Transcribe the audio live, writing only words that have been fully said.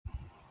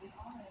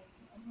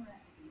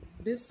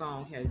This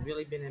song has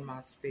really been in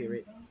my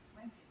spirit.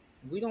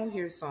 We don't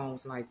hear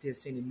songs like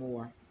this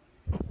anymore.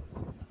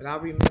 But I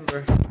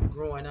remember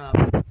growing up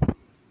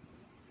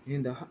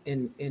in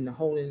the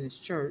Holiness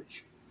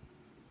Church,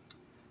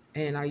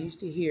 and I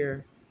used to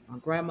hear my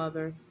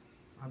grandmother,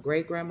 my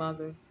great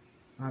grandmother,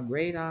 my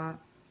great aunt,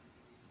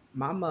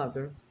 my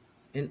mother,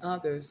 and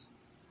others.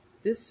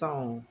 This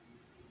song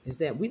is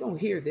that we don't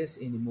hear this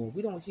anymore.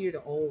 We don't hear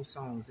the old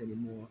songs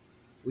anymore.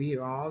 We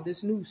hear all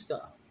this new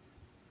stuff.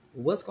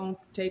 What's going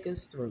to take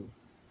us through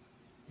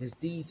is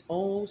these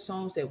old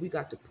songs that we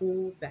got to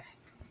pull back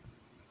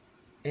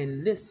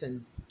and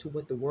listen to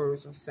what the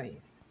words are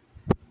saying.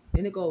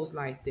 And it goes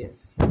like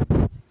this.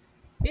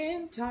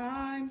 In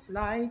times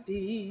like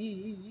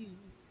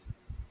these,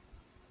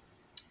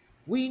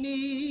 we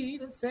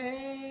need a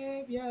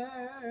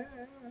Savior.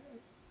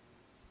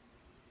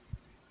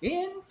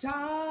 In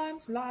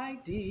times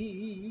like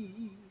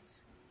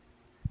these,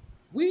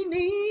 we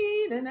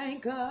need an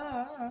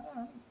anchor.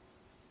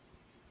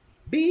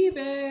 Be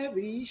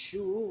very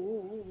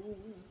sure.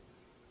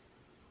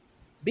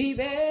 Be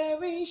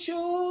very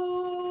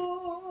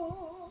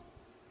sure.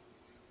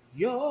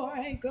 Your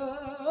anchor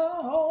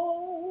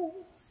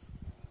holds,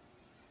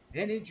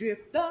 and it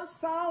drift the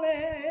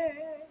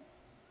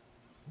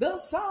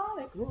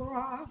solid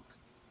rock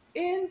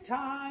in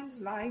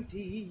times like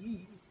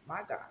these.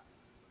 My God,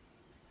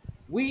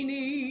 we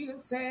need a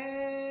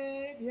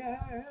Savior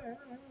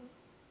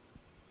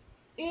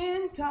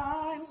in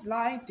times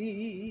like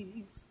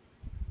these.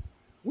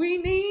 We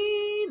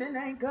need an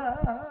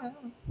anchor.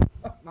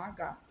 Oh, my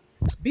God,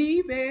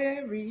 be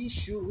very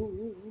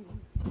sure.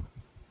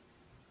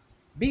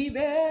 Be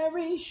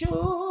very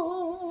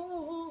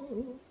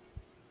sure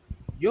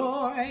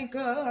your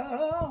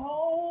anchor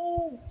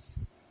holds,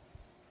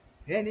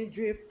 and it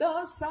drift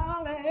the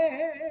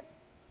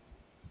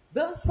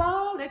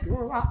solid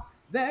rock.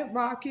 That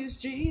rock is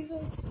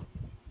Jesus,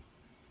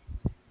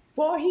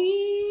 for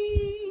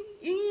he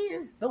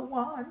is the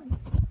one.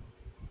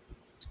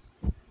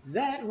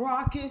 That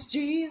rock is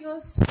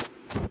Jesus.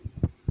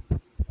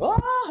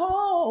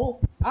 Oh,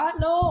 I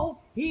know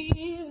he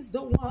is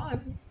the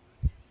one.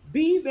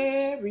 Be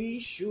very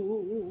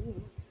sure.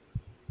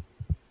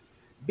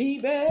 Be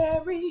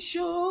very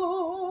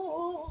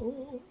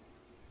sure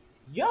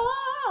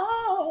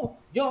your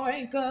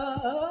anchor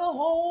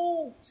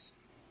holds,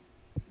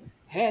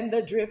 and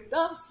the drift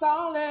of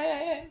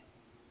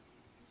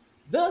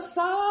the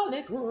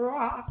solid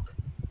rock,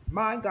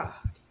 my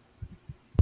God.